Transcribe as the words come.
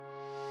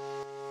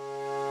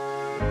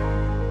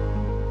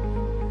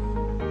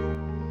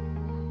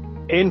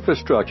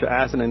Infrastructure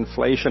as an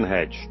inflation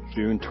hedge,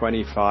 June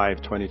 25,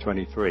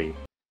 2023.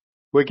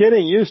 We're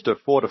getting used to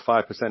 4 to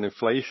 5%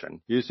 inflation.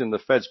 Using the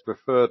Fed's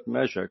preferred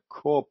measure,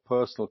 core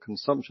personal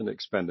consumption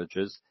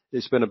expenditures,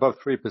 it's been above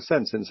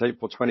 3% since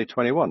April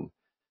 2021.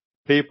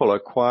 People are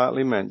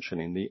quietly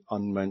mentioning the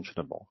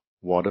unmentionable.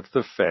 What if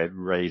the Fed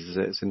raises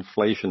its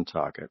inflation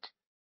target?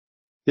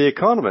 The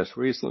Economist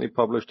recently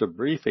published a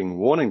briefing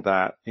warning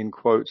that, in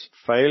quotes,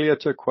 failure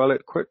to quell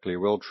it quickly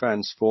will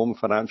transform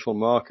financial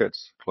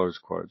markets, close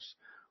quotes.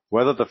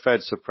 Whether the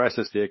Fed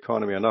suppresses the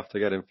economy enough to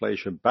get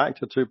inflation back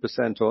to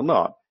 2% or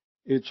not,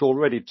 it's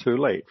already too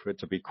late for it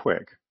to be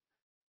quick.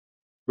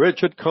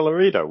 Richard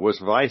Colorado was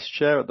vice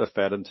chair at the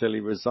Fed until he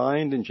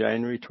resigned in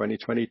January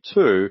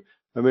 2022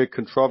 amid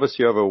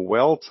controversy over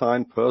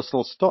well-timed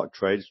personal stock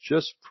trades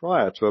just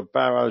prior to a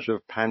barrage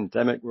of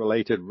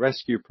pandemic-related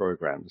rescue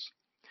programs.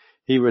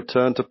 He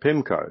returned to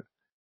PIMCO.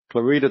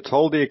 Colorado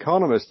told The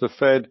Economist the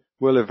Fed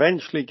will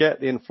eventually get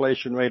the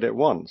inflation rate it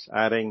wants,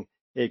 adding,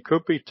 it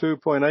could be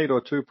 2.8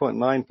 or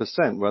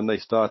 2.9% when they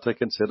start to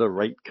consider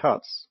rate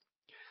cuts.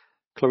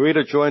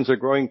 Colorado joins a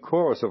growing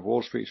chorus of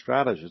Wall Street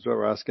strategists who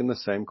are asking the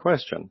same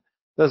question.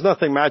 There's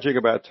nothing magic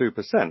about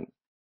 2%.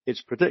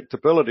 It's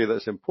predictability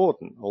that's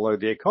important, although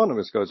The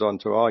Economist goes on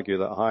to argue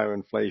that higher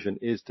inflation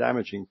is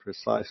damaging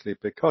precisely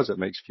because it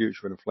makes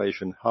future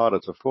inflation harder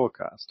to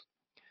forecast.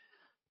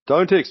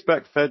 Don't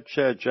expect Fed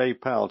Chair Jay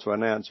Powell to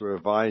announce a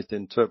revised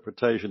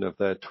interpretation of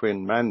their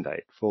twin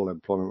mandate, full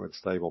employment with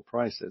stable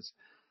prices.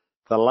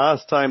 The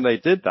last time they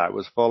did that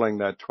was following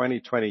their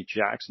 2020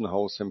 Jackson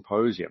Hole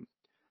Symposium.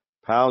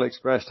 Powell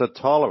expressed a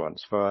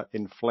tolerance for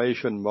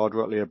inflation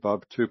moderately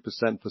above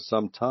 2% for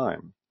some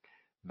time.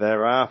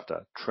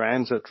 Thereafter,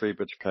 transitory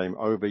became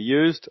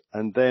overused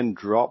and then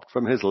dropped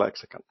from his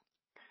lexicon.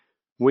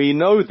 We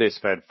know this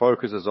Fed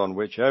focuses on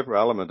whichever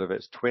element of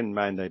its twin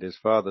mandate is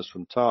farthest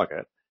from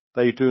target.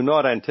 They do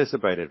not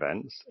anticipate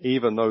events,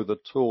 even though the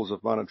tools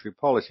of monetary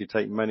policy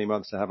take many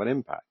months to have an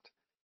impact.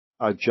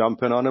 A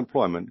jump in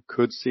unemployment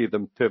could see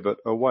them pivot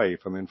away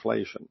from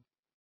inflation.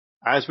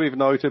 As we've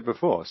noted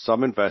before,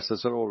 some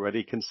investors are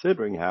already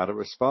considering how to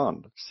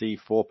respond. See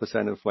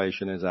 4%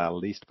 inflation is our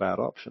least bad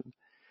option.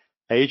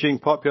 Aging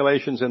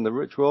populations in the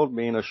rich world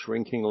mean a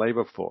shrinking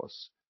labor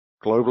force.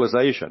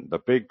 Globalization, the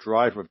big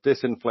driver of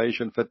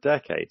disinflation for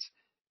decades,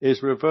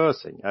 is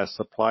reversing as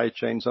supply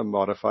chains are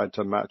modified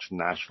to match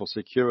national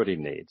security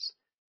needs.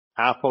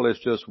 Apple is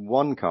just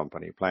one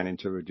company planning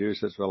to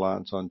reduce its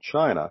reliance on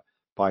China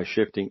by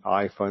shifting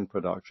iPhone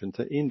production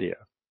to India.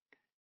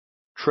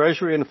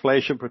 Treasury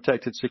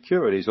inflation-protected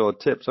securities, or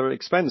TIPS, are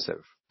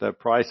expensive. Their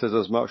price is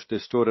as much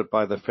distorted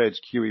by the Fed's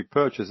QE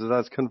purchases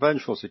as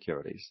conventional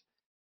securities.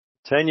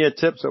 10-year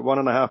TIPS at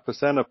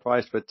 1.5% are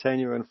priced for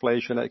 10-year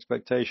inflation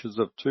expectations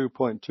of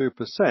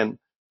 2.2%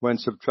 when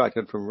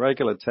subtracted from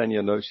regular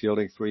 10-year notes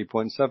yielding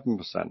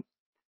 3.7%.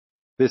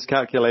 This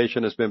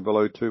calculation has been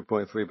below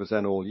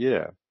 2.3% all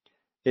year.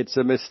 It's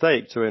a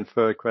mistake to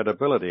infer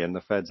credibility in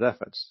the Fed's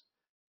efforts.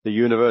 The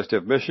University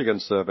of Michigan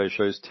survey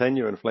shows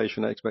 10-year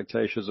inflation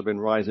expectations have been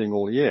rising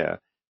all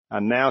year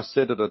and now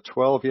sit at a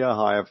 12-year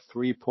high of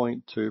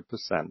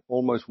 3.2%,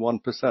 almost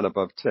 1%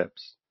 above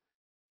TIPS.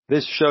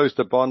 This shows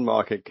the bond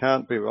market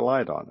can't be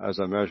relied on as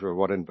a measure of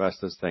what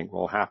investors think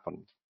will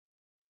happen.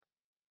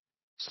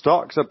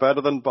 Stocks are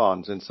better than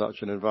bonds in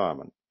such an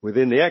environment.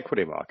 Within the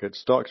equity market,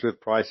 stocks with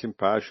pricing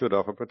power should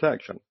offer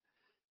protection.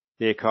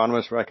 The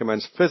Economist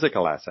recommends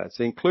physical assets,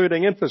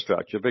 including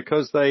infrastructure,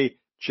 because they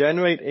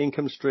generate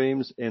income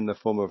streams in the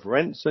form of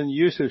rents and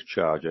usage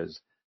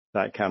charges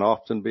that can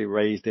often be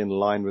raised in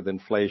line with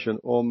inflation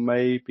or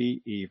may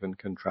be even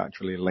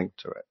contractually linked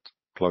to it.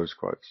 Close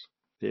quotes.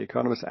 The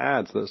Economist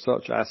adds that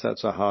such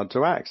assets are hard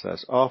to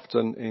access,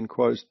 often, in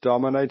quotes,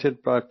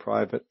 dominated by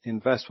private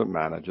investment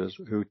managers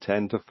who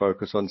tend to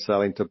focus on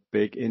selling to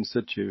big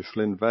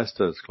institutional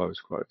investors, close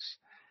quotes.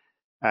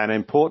 An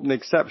important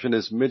exception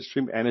is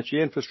midstream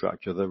energy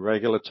infrastructure, the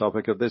regular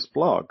topic of this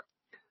blog.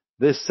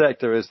 This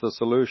sector is the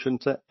solution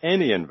to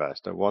any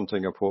investor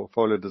wanting a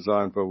portfolio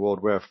designed for a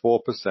world where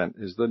 4%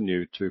 is the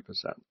new 2%.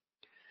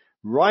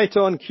 Right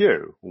on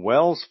cue,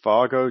 Wells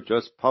Fargo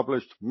just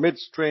published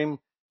Midstream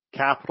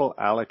Capital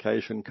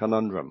Allocation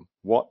Conundrum,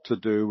 what to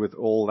do with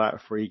all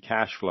that free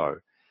cash flow.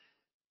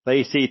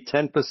 They see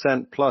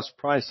 10% plus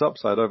price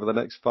upside over the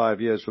next 5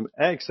 years from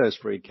excess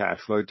free cash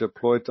flow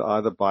deployed to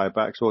either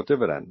buybacks or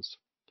dividends.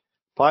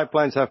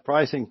 Pipelines have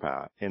pricing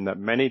power in that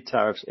many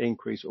tariffs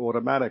increase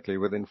automatically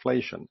with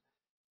inflation.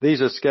 These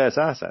are scarce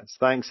assets,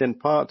 thanks in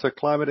part to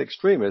climate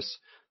extremists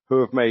who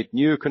have made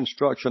new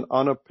construction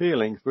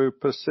unappealing through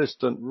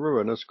persistent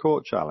ruinous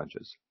court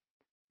challenges.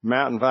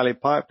 Mountain Valley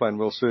Pipeline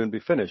will soon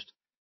be finished,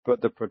 but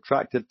the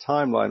protracted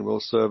timeline will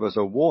serve as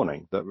a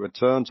warning that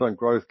returns on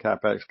growth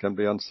capex can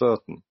be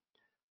uncertain.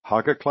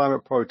 Hug a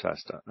climate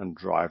protester and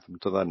drive them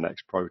to their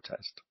next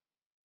protest.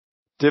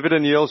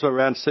 Dividend yields are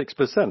around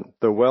 6%.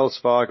 The Wells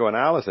Fargo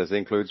analysis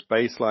includes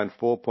baseline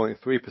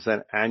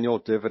 4.3% annual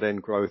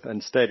dividend growth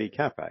and steady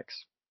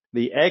capex.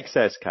 The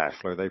excess cash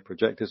flow they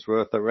project is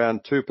worth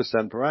around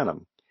 2% per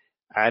annum.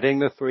 Adding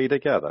the three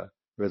together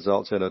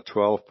results in a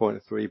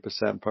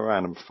 12.3% per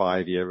annum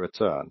 5-year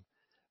return.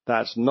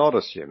 That's not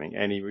assuming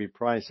any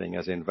repricing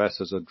as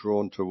investors are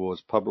drawn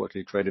towards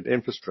publicly traded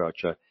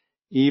infrastructure,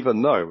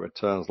 even though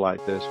returns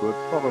like this would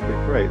probably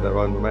create their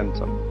own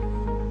momentum.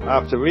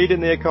 After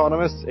reading The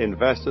Economist,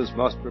 investors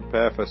must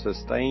prepare for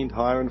sustained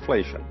higher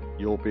inflation.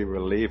 You'll be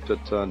relieved to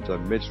turn to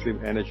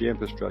midstream energy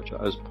infrastructure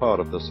as part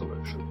of the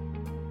solution.